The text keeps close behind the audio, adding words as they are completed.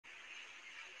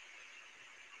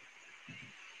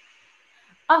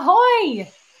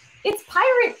Ahoy! It's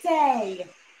Pirate Day!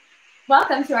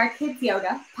 Welcome to our Kids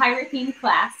Yoga Pirate themed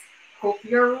class. Hope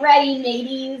you're ready,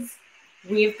 mateys.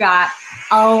 We've got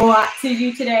a lot to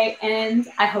do today, and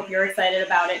I hope you're excited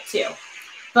about it too.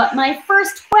 But my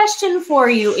first question for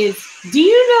you is, do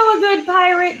you know a good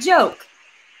pirate joke?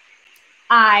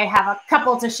 I have a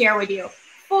couple to share with you.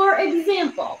 For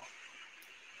example,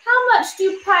 how much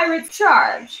do pirates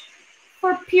charge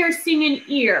for piercing an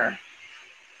ear?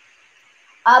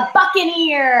 A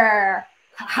buccaneer.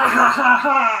 Ha ha ha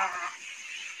ha.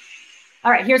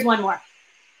 All right, here's one more.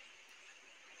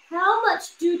 How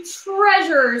much do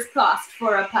treasures cost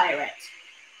for a pirate?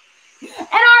 An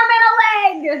arm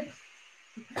and a leg.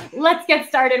 Let's get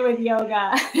started with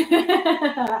yoga.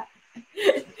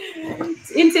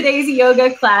 In today's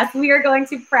yoga class, we are going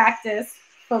to practice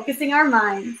focusing our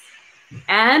minds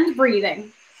and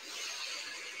breathing.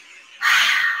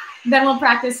 Then we'll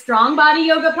practice strong body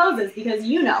yoga poses because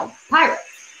you know pirates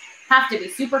have to be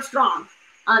super strong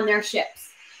on their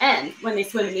ships and when they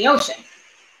swim in the ocean.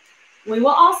 We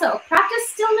will also practice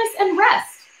stillness and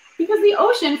rest because the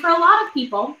ocean for a lot of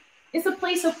people is a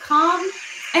place of calm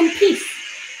and peace.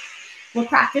 We'll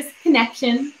practice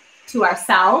connection to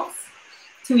ourselves,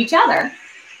 to each other,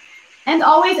 and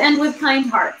always end with kind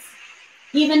hearts.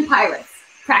 Even pirates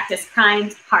practice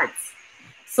kind hearts.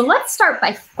 So let's start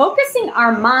by focusing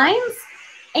our minds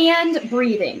and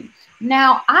breathing.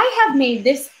 Now, I have made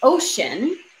this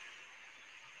ocean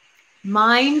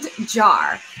mind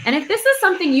jar. And if this is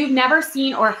something you've never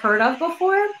seen or heard of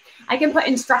before, I can put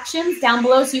instructions down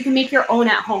below so you can make your own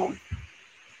at home.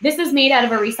 This is made out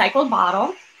of a recycled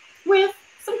bottle with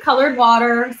some colored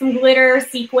water, some glitter,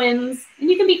 sequins, and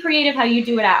you can be creative how you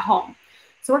do it at home.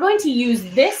 So we're going to use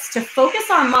this to focus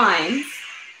our minds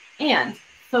and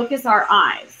focus our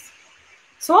eyes.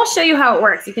 So I'll show you how it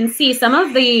works. You can see some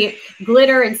of the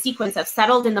glitter and sequins have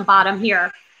settled in the bottom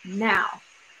here. Now,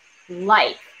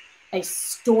 like a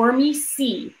stormy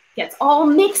sea gets all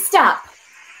mixed up,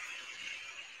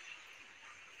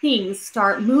 things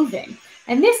start moving.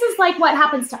 And this is like what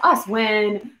happens to us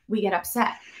when we get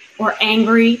upset or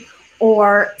angry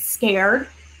or scared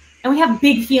and we have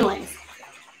big feelings.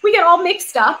 We get all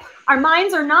mixed up. Our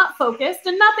minds are not focused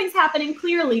and nothing's happening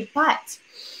clearly, but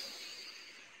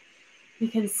we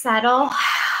can settle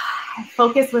and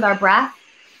focus with our breath,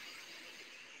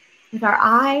 with our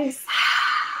eyes,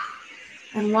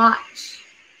 and watch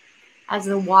as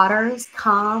the waters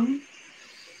calm,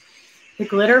 the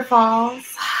glitter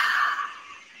falls,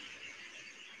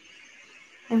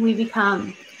 and we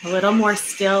become a little more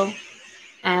still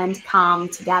and calm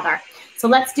together. So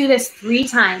let's do this 3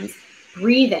 times,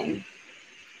 breathing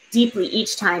deeply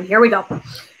each time. Here we go.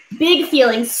 Big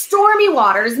feelings, stormy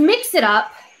waters, mix it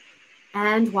up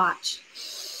and watch.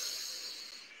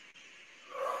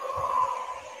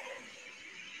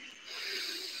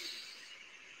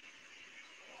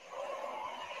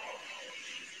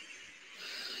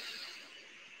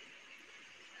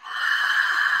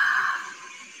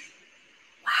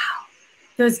 Wow.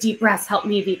 Those deep breaths help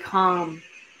me be calm.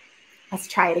 Let's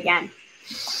try it again.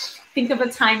 Think of a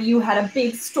time you had a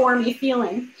big stormy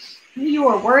feeling. Maybe you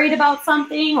were worried about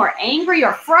something or angry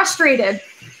or frustrated.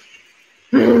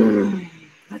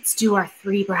 Let's do our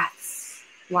 3 breaths,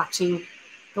 watching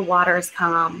the waters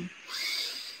calm.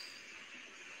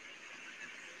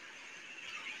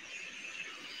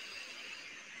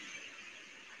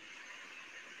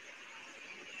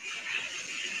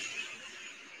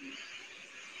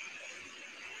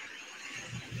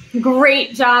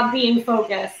 Great job being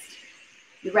focused.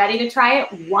 You ready to try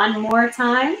it one more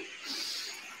time?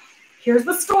 Here's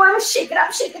the storm. Shake it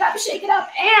up, shake it up, shake it up,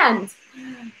 and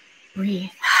breathe.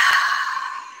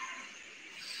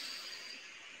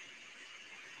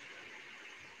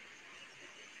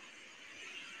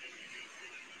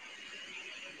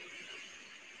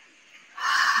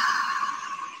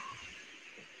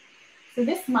 So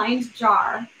this mind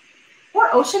jar,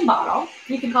 or ocean bottle,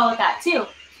 you can call it that too,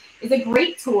 is a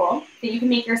great tool that you can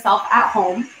make yourself at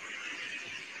home.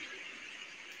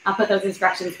 I'll put those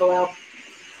instructions below.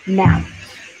 Now,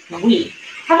 we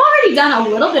have already done a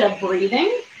little bit of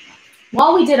breathing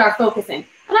while we did our focusing. And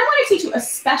I want to teach you a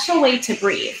special way to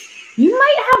breathe. You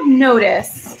might have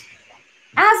noticed,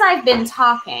 as I've been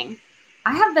talking,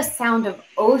 I have the sound of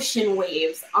ocean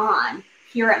waves on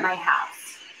here at my house.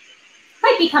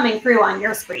 Might be coming through on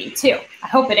your screen too. I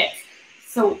hope it is.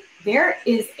 So there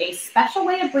is a special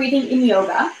way of breathing in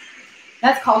yoga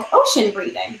that's called ocean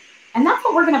breathing. And that's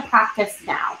what we're going to practice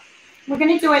now. We're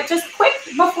going to do it just quick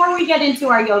before we get into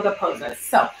our yoga poses.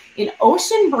 So in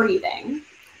ocean breathing,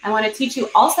 I want to teach you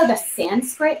also the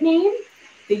Sanskrit name,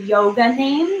 the yoga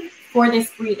name for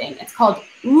this breathing. It's called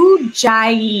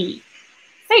Ujjayi.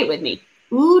 Say it with me,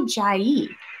 Ujjayi.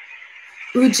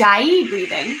 Ujjayi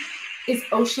breathing is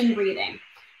ocean breathing.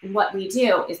 And what we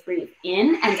do is breathe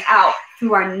in and out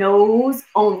through our nose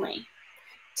only.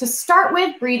 To start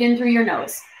with, breathe in through your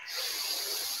nose.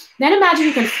 Then imagine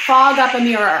you can fog up a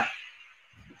mirror.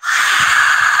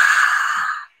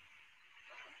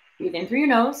 Breathe in through your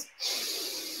nose.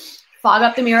 Fog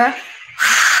up the mirror.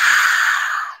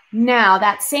 Now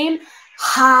that same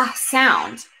ha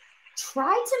sound,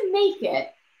 try to make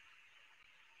it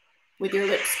with your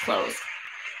lips closed.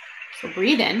 So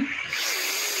breathe in.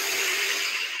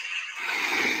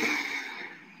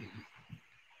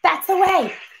 That's the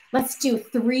way. Let's do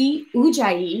 3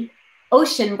 Ujjayi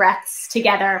ocean breaths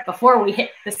together before we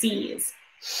hit the seas.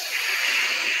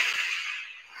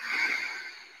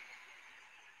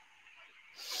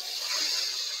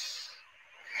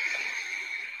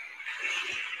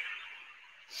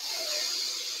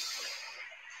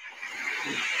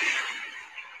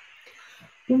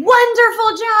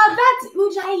 Wonderful job. That's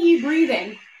Ujjayi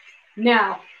breathing.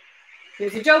 Now,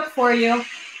 here's a joke for you.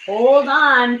 Hold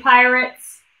on,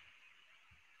 pirates.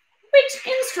 Which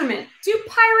instrument do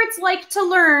pirates like to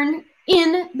learn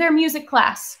in their music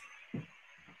class?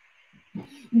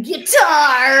 Guitar.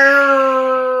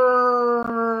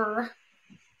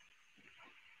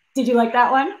 Did you like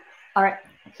that one? All right,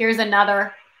 here's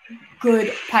another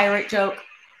good pirate joke.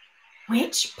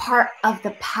 Which part of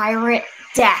the pirate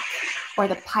deck or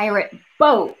the pirate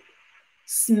boat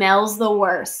smells the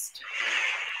worst?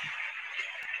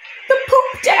 The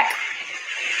poop deck.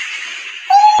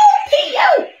 Oh,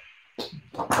 P.U.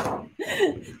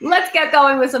 Let's get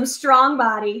going with some strong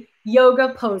body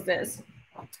yoga poses.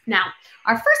 Now,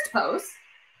 our first pose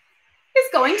is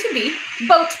going to be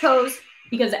boat pose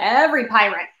because every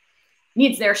pirate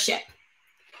needs their ship.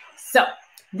 So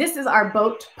this is our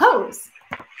boat pose.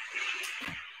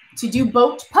 To do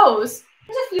boat pose,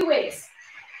 there's a few ways.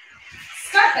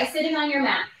 Start by sitting on your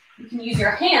mat. You can use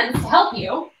your hands to help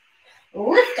you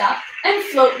lift up and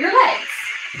float your legs.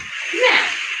 Now,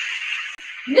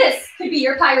 this could be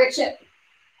your pirate ship.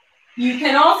 You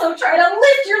can also try to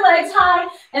lift your legs high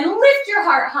and lift your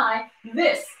heart high.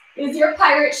 This is your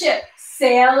pirate ship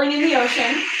sailing in the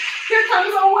ocean. Here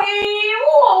comes a wave.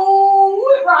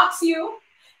 Whoa, it rocks you.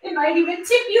 It might even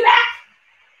tip you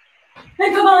back.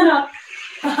 And come on up.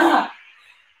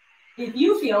 If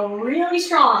you feel really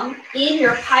strong in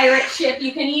your pirate ship,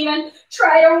 you can even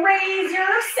try to raise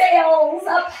your sails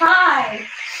up high.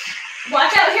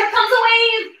 Watch out, here comes a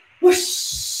wave.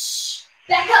 Whoosh.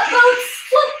 Back up, boats,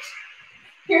 float.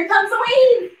 Here comes a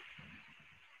wave.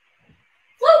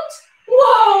 Float.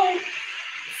 Whoa.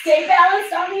 Stay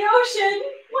balanced on the ocean.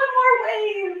 One more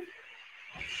wave.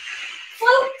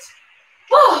 Float.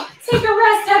 Oh, take a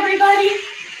rest, everybody.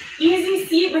 Easy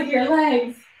seat with your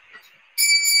legs.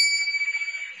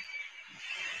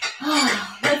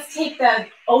 Let's take the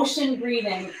ocean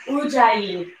breathing,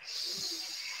 Ujjayi.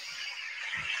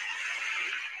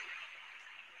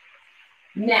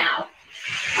 Now,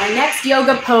 our next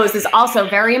yoga pose is also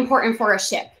very important for a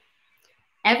ship.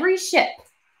 Every ship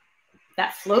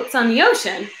that floats on the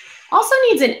ocean also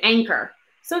needs an anchor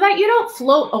so that you don't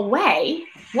float away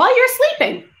while you're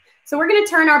sleeping. So we're going to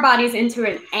turn our bodies into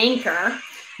an anchor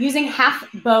using half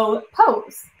bow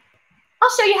pose.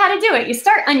 I'll show you how to do it. You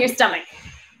start on your stomach.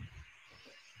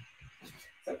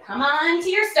 So come on to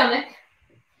your stomach,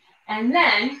 and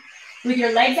then with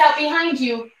your legs out behind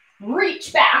you,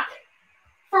 reach back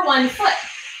for one foot.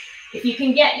 If you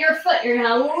can get your foot, you're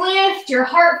gonna lift your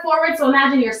heart forward. So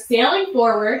imagine you're sailing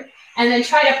forward, and then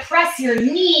try to press your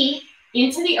knee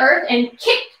into the earth and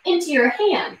kick into your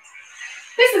hand.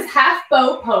 This is half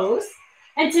bow pose.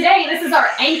 And today, this is our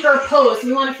anchor pose.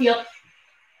 We wanna feel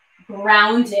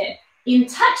grounded, in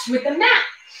touch with the mat.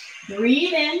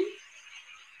 Breathe in.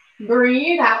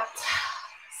 Breathe out.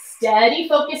 Steady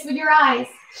focus with your eyes.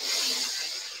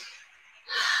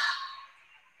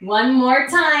 One more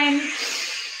time.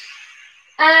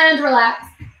 And relax.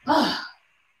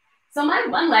 So my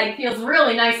one leg feels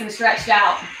really nice and stretched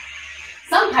out.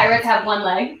 Some pirates have one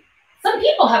leg. Some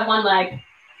people have one leg.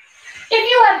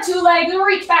 If you have 2 legs,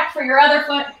 reach back for your other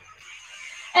foot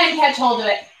and catch hold of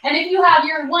it. And if you have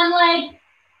your one leg,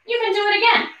 you can do it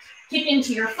again. Kick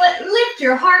into your foot, lift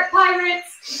your heart,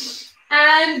 pirates,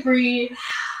 and breathe.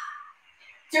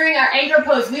 During our anchor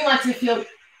pose, we want to feel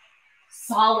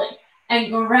solid and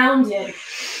grounded,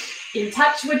 in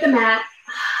touch with the mat.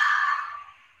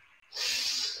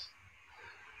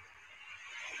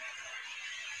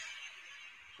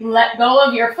 Let go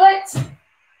of your foot.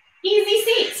 Easy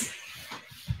seat.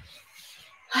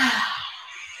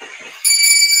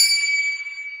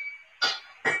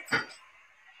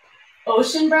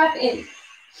 Ocean breath in.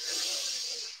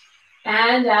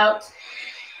 And out.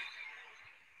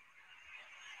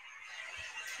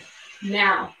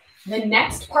 Now, the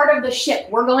next part of the ship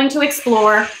we're going to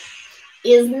explore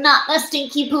is not the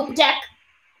stinky poop deck,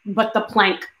 but the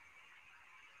plank.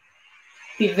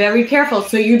 Be very careful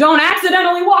so you don't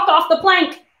accidentally walk off the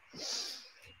plank.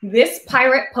 This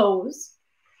pirate pose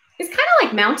is kind of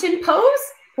like mountain pose.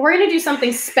 We're going to do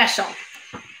something special.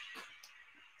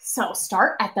 So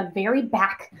start at the very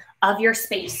back of your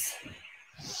space.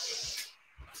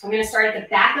 I'm going to start at the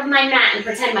back of my mat and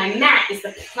pretend my mat is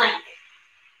the plank.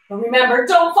 But remember,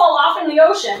 don't fall off in the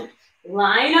ocean.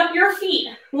 Line up your feet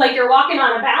like you're walking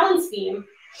on a balance beam.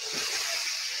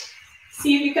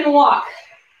 See if you can walk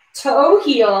toe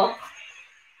heel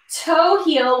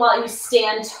while you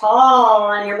stand tall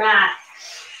on your mat.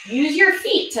 Use your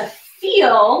feet to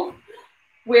feel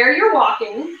where you're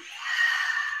walking.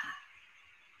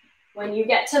 When you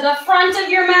get to the front of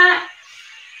your mat,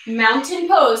 mountain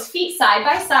pose, feet side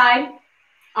by side,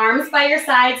 arms by your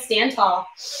side, stand tall.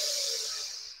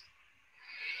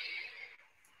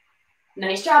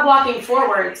 Nice job walking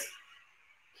forwards.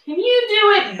 Can you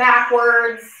do it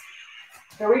backwards?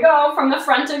 Here we go, from the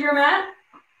front of your mat.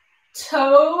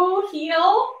 Toe,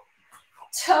 heel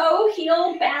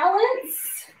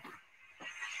balance.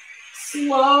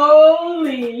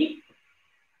 Slowly.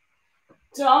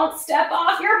 Don't step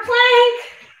off your plank.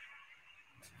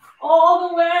 All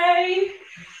the way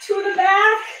to the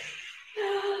back.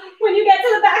 When you get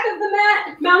to the back of the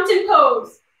mat, mountain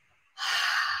pose.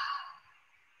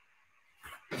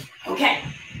 Okay,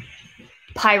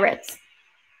 pirates,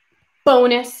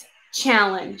 bonus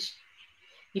challenge.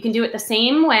 You can do it the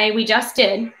same way we just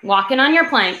did, walking on your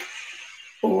plank,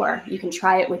 or you can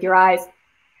try it with your eyes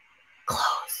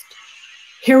closed.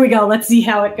 Here we go, let's see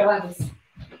how it goes.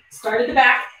 Start at the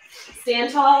back,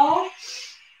 stand tall.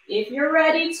 If you're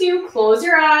ready to, close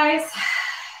your eyes,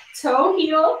 toe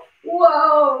heel,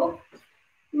 whoa.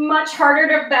 Much harder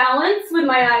to balance with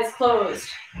my eyes closed.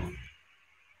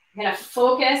 I'm gonna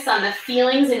focus on the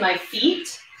feelings in my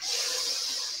feet.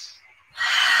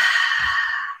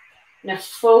 I'm gonna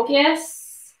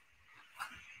focus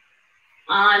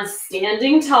on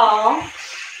standing tall.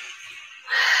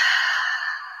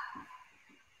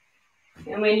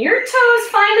 And when your toes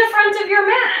find the front of your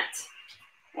mat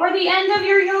or the end of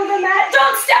your yoga mat,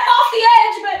 don't step off the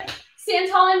edge, but stand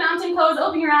tall in mountain pose,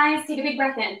 open your eyes, take a big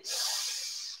breath in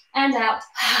and out.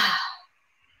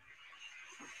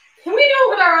 Can we do it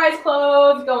with our eyes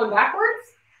closed, going backwards?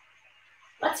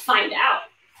 Let's find out.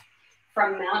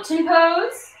 From mountain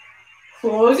pose,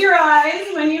 close your eyes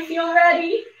when you feel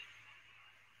ready.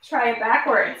 Try it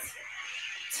backwards.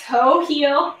 Toe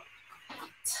heel.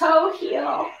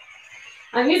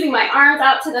 I'm using my arms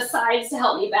out to the sides to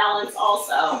help me balance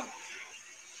also.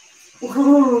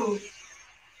 Ooh.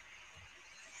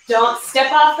 Don't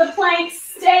step off the plank,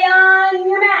 stay on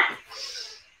your mat.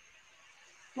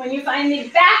 When you find the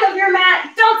back of your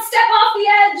mat, don't step off the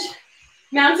edge.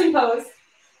 Mountain pose.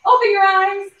 Open your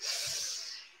eyes.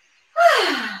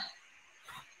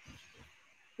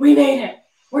 We made it.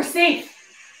 We're safe.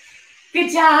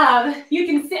 Good job. You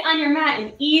can sit on your mat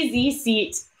in easy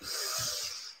seat.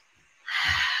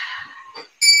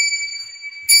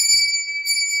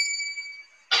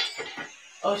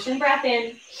 Ocean breath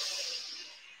in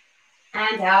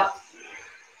and out.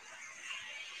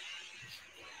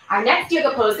 Our next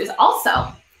yoga pose is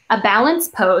also a balance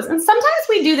pose. And sometimes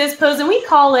we do this pose and we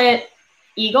call it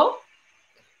eagle.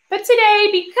 But today,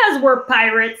 because we're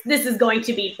pirates, this is going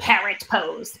to be parrot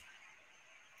pose.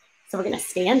 So we're going to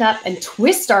stand up and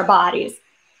twist our bodies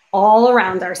all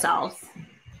around ourselves.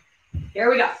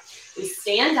 Here we go. We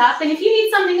stand up, and if you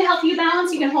need something to help you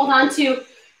balance, you can hold on to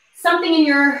something in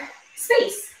your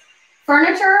space.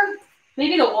 Furniture,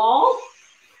 maybe the wall.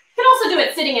 You can also do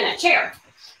it sitting in a chair.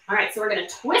 All right, so we're going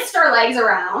to twist our legs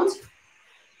around.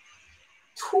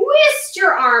 Twist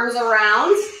your arms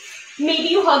around. Maybe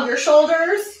you hug your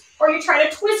shoulders, or you try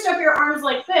to twist up your arms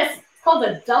like this. It's called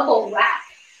a double wrap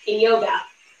in yoga.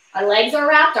 Our legs are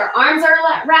wrapped, our arms are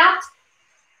wrapped.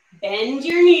 Bend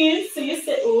your knees so you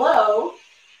sit low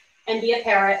and be a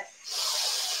parrot.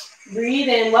 Breathe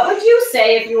in. What would you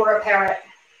say if you were a parrot?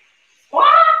 Squawk!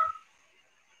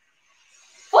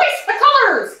 Hoist the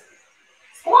colors!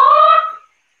 Squawk!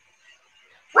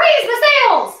 Raise the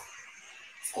sails!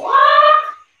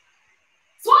 Squawk!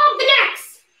 Swab the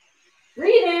decks!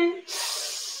 Breathe in.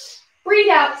 Breathe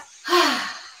out.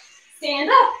 Stand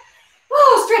up.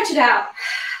 Oh, stretch it out.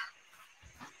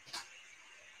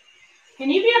 Can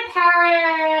you be a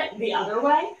parrot the other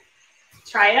way?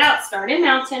 Try it out. Start in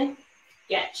mountain.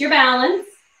 Get your balance.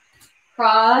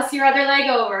 Cross your other leg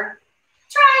over.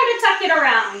 Try to tuck it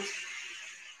around.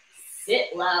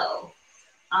 Sit low.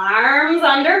 Arms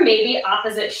under, maybe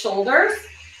opposite shoulders.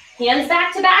 Hands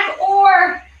back to back,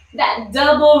 or that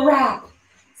double wrap.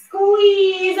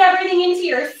 Squeeze everything into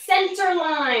your center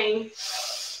line.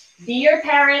 Be your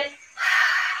parrot.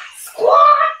 Squat.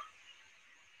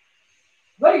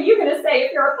 What are you going to say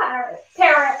if you're a parrot?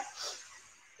 Parrot.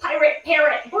 Pirate,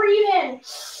 parrot. Breathe in.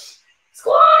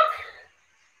 Squat.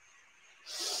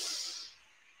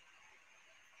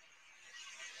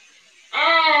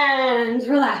 And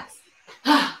relax.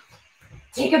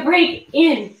 Take a break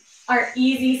in our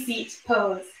easy seat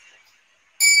pose.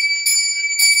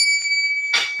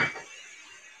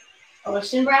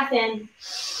 Ocean breath in.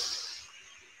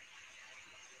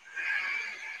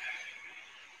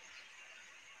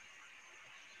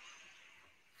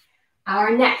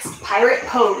 Our next pirate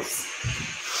pose.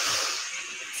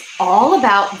 It's all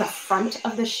about the front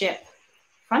of the ship.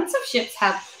 Fronts of ships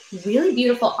have really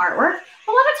beautiful artwork.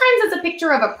 A lot of times it's a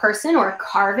picture of a person or a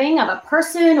carving of a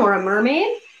person or a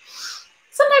mermaid.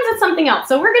 Sometimes it's something else.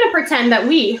 So we're going to pretend that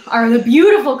we are the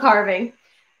beautiful carving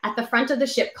at the front of the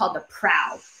ship called the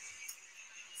prow.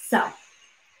 So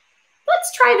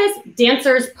let's try this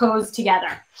dancer's pose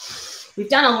together. We've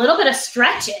done a little bit of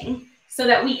stretching so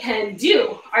that we can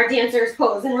do our dancer's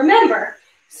pose. And remember,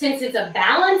 since it's a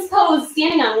balance pose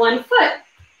standing on one foot,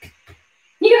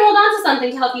 you can hold on to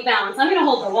something to help you balance. I'm going to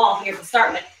hold the wall here to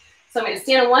start with. So I'm going to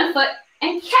stand on one foot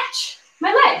and catch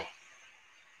my leg.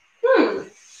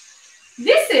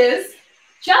 This is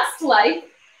just like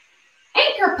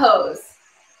anchor pose,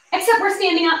 except we're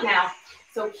standing up now.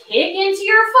 So kick into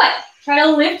your foot. Try to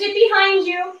lift it behind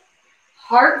you.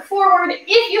 Heart forward.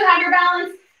 If you have your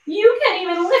balance, you can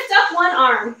even lift up one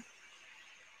arm.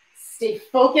 Stay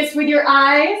focused with your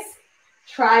eyes.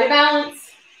 Try to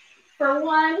balance for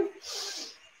 1,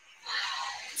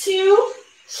 2,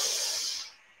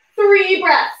 3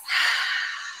 breaths.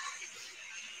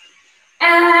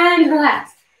 And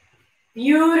relax.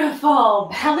 Beautiful.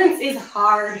 Balance is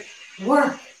hard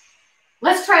work.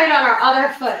 Let's try it on our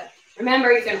other foot.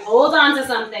 Remember, you can hold on to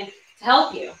something to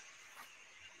help you.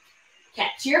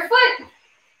 Catch your foot.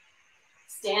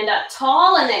 Stand up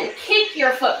tall and then kick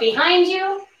your foot behind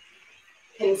you.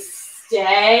 You can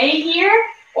stay here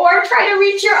or try to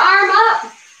reach your arm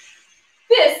up.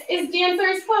 This is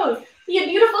dancer's pose. Be a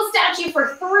beautiful statue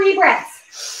for 3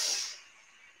 breaths.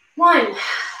 1,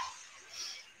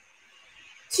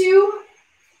 2,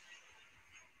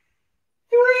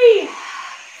 3.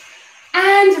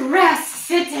 And rest.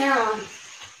 Sit down.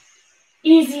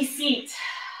 Easy seat.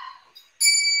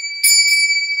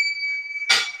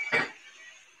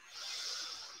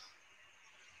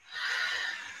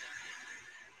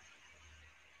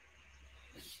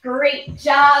 Great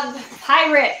job,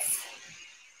 pirates.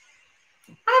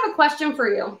 I have a question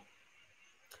for you.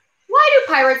 Why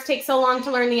do pirates take so long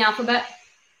to learn the alphabet?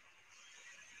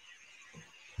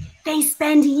 They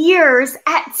spend years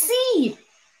at sea.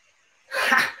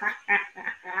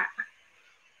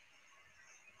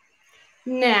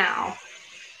 Now,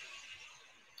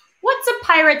 what's a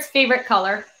pirate's favorite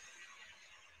color?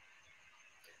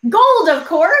 Gold, of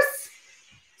course.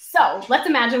 So let's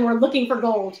imagine we're looking for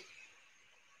gold.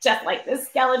 Just like this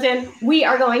skeleton, we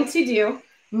are going to do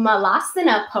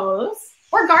Malasana pose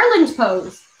or garland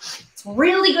pose. It's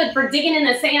really good for digging in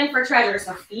the sand for treasure.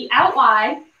 So feet out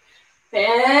wide,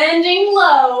 bending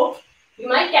low. You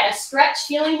might get a stretch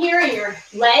feeling here in your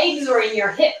legs or in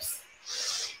your hips.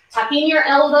 Tucking your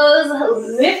elbows,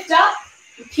 lift up,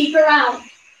 peek around.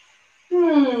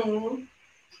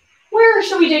 Where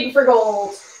should we dig for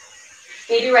gold?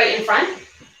 Maybe right in front.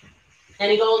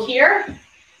 Any gold here?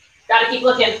 Gotta keep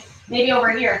looking. Maybe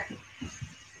over here.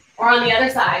 Or on the other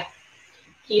side.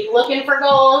 Keep looking for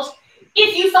gold.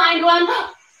 If you find one,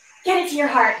 get it to your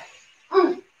heart.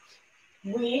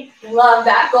 We love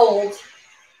that gold.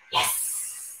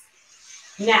 Yes.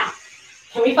 Now,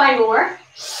 can we find more?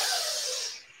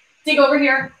 Dig over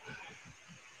here.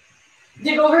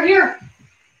 Dig over here.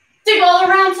 Dig all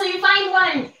around till you find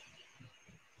one.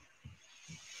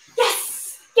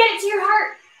 Yes. Get it to your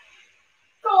heart.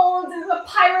 Gold is a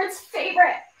pirate's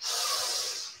favorite.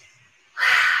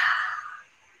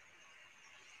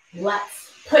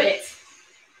 Let's put it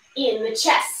in the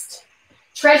chest.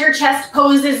 Treasure chest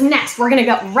pose is next. We're going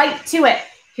to go right to it.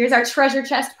 Here's our treasure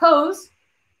chest pose.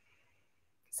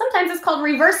 Sometimes it's called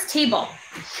reverse table.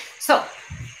 So,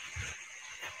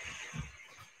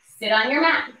 sit on your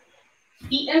mat.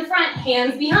 Feet in front,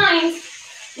 hands behind.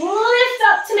 Lift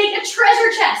up to make a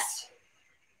treasure chest.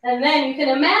 And then you can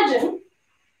imagine,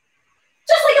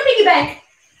 just like a piggy bank,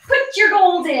 put your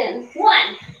gold in.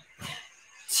 1,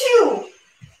 2,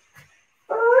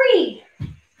 3,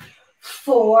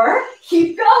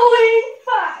 Keep going.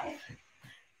 5,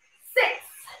 6,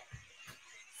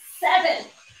 7,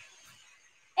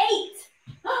 8,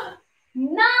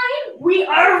 9. We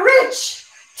are rich.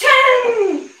 10.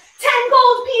 10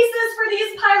 gold pieces for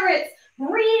these pirates.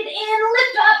 Breathe in,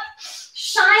 lift up,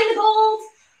 shine the gold.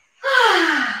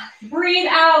 Breathe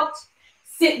out,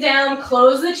 sit down,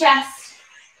 close the chest.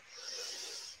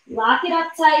 Lock it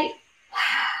up tight.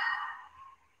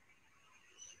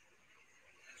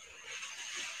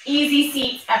 Easy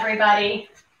seats, everybody.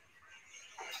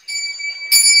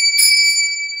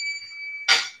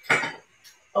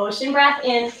 Ocean breath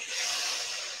in.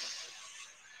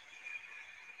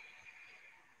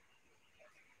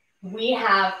 We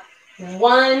have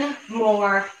one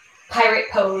more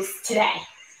pirate pose today.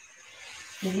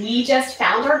 We just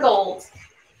found our gold.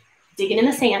 Dig it in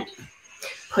the sand.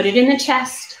 Put it in the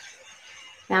chest.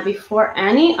 Now, before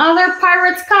any other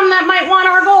pirates come that might want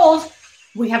our gold,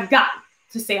 we have got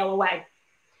to sail away.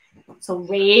 So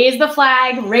raise the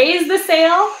flag, raise the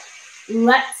sail.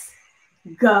 Let's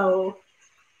go.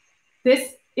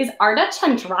 This is Ardha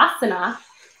Chandrasana,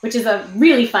 which is a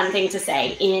really fun thing to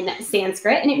say in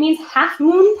Sanskrit, and it means half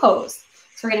moon pose.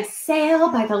 So we're going to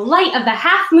sail by the light of the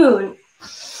half moon.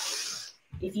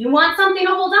 If you want something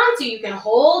to hold on to, you can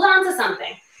hold on to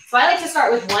something. So I like to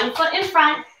start with one foot in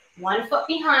front, one foot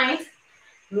behind.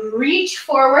 Reach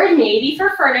forward, maybe for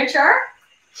furniture.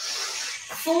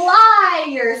 Fly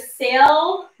your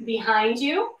sail behind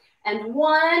you, and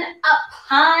one up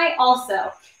high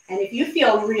also. And if you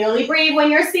feel really brave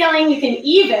when you're sailing, you can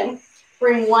even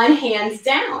bring one hand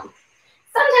down.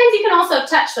 Sometimes you can also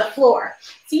touch the floor.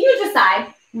 So you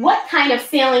decide what kind of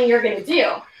sailing you're going to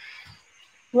do.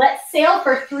 Let's sail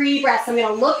for 3 breaths. I'm going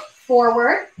to look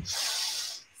forward.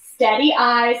 Steady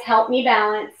eyes, help me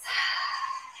balance.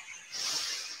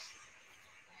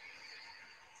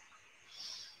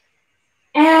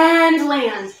 And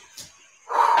land.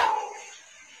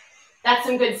 That's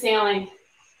some good sailing.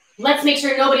 Let's make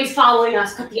sure nobody's following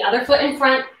us. Put the other foot in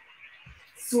front.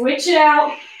 Switch it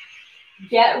out.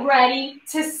 Get ready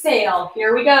to sail.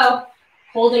 Here we go.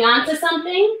 Holding on to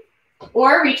something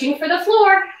or reaching for the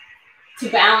floor to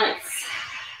balance.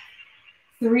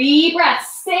 3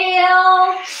 breaths.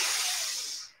 Sail.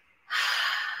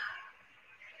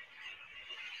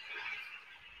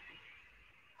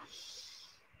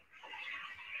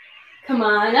 Come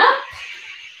on up.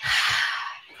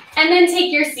 And then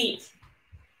take your seat.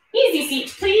 Easy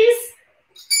seat, please.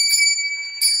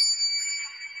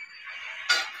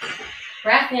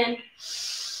 Breath in.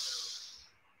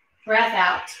 Breath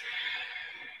out.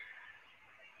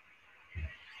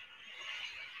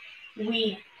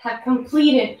 We have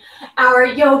completed our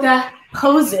yoga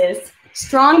poses,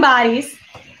 strong bodies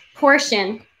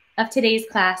portion of today's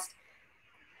class.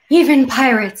 Even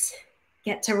pirates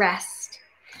get to rest.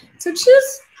 So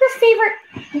choose your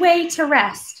favorite way to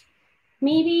rest.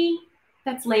 Maybe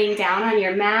that's laying down on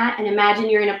your mat and imagine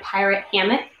you're in a pirate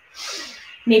hammock,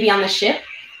 maybe on the ship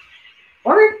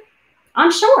or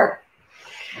on shore.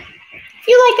 If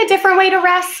you like a different way to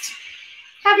rest,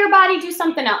 have your body do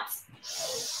something else.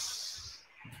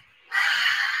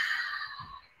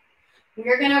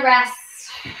 We're gonna rest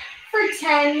for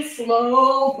 10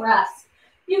 slow breaths.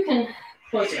 You can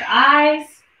close your eyes.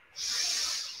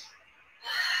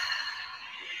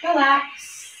 Relax.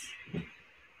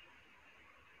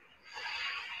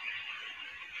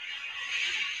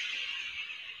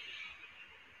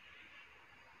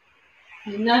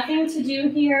 Nothing to do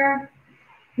here.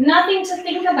 Nothing to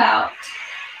think about.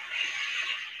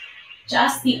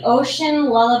 Just the ocean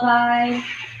lullaby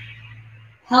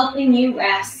helping you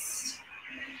rest.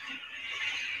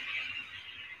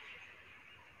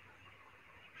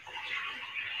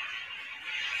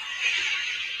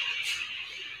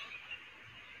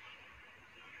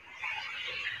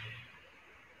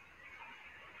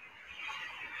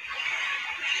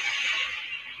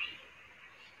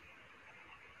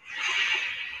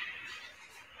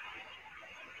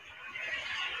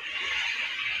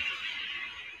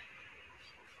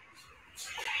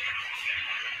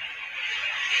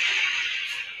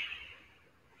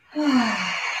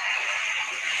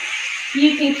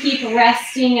 You can keep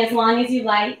resting as long as you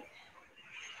like.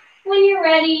 When you're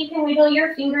ready, you can wiggle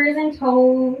your fingers and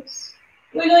toes.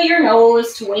 Wiggle your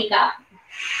nose to wake up.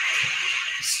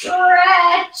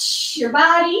 Stretch your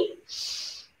body.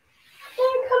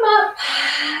 And come up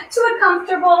to a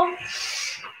comfortable,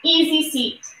 easy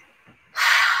seat.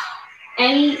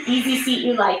 Any easy seat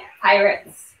you like,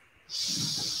 pirates.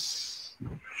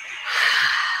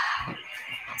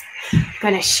 I'm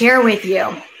going to share with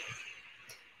you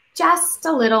just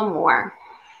a little more.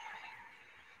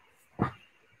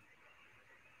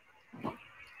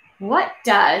 What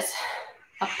does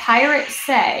a pirate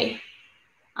say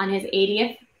on his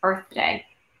 80th birthday?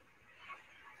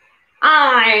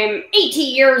 I'm 80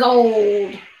 years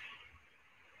old.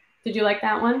 Did you like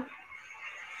that one?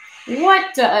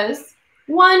 What does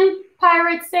one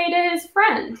pirate say to his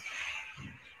friend?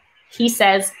 He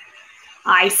says,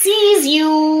 I sees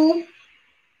you.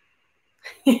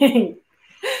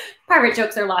 Pirate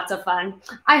jokes are lots of fun.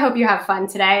 I hope you have fun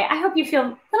today. I hope you feel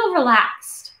a little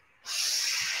relaxed.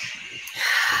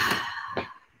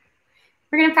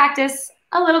 We're going to practice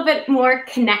a little bit more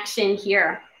connection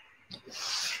here.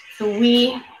 So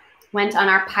we went on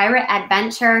our pirate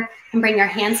adventure, and bring your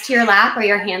hands to your lap or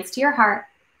your hands to your heart.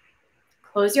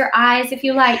 Close your eyes if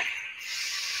you like.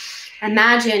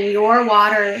 Imagine your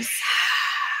waters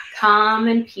calm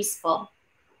and peaceful.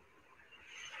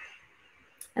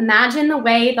 Imagine the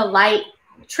way the light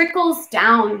trickles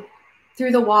down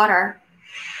through the water.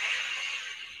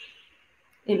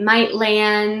 It might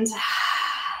land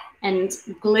and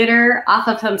glitter off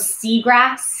of some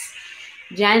seagrass,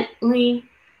 gently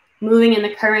moving in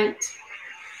the current.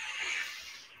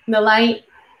 The light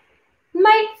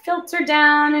might filter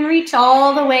down and reach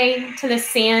all the way to the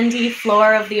sandy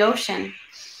floor of the ocean.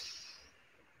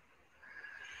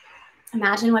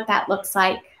 Imagine what that looks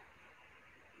like.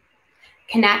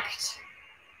 Connect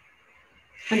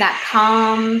with that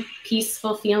calm,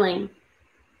 peaceful feeling.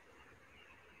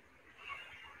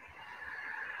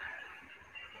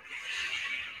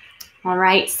 All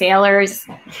right, sailors,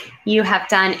 you have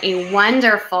done a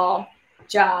wonderful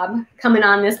job coming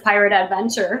on this pirate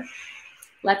adventure.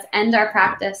 Let's end our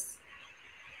practice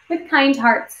with kind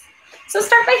hearts. So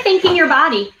start by thanking your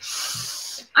body.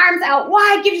 Arms out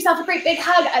wide, give yourself a great big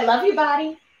hug. I love you,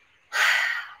 body.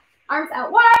 Arms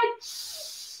out wide.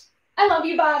 I love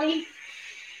you, body.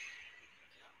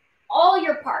 All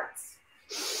your parts.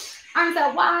 Arms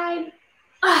out wide.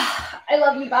 I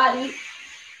love you, body.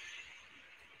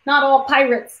 Not all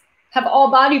pirates have all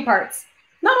body parts.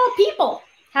 Not all people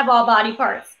have all body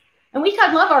parts. And we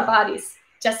can love our bodies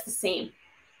just the same.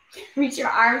 Reach your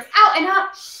arms out and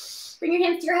up. Bring your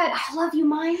hands to your head. I love you,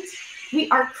 mind. We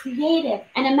are creative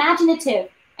and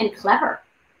imaginative and clever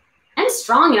and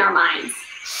strong in our minds.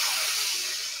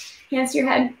 Hands to your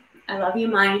head. I love you,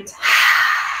 mind.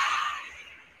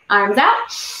 Arms out.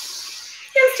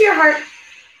 Hands to your heart.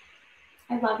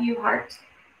 I love you, heart,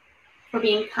 for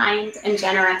being kind and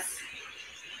generous.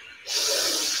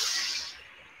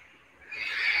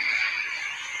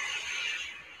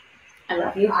 I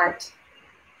love you, heart.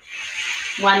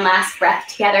 One last breath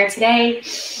together today.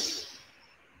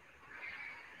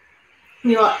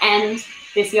 We will end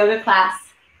this yoga class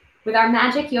with our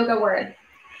magic yoga word,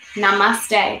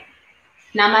 namaste.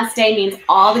 Namaste means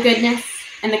all the goodness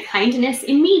and the kindness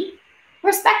in me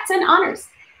respects and honors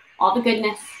all the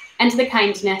goodness and the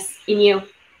kindness in you.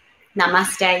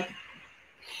 Namaste.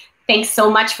 Thanks so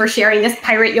much for sharing this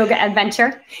pirate yoga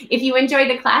adventure. If you enjoyed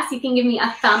the class, you can give me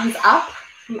a thumbs up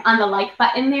on the like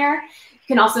button there. You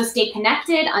can also stay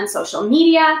connected on social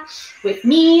media with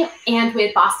me and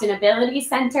with Boston Ability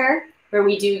Center, where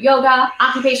we do yoga,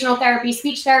 occupational therapy,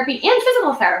 speech therapy, and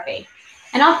physical therapy.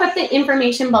 And I'll put the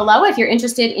information below if you're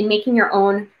interested in making your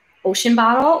own ocean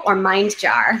bottle or mind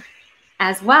jar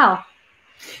as well.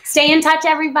 Stay in touch,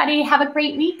 everybody. Have a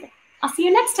great week. I'll see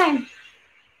you next time.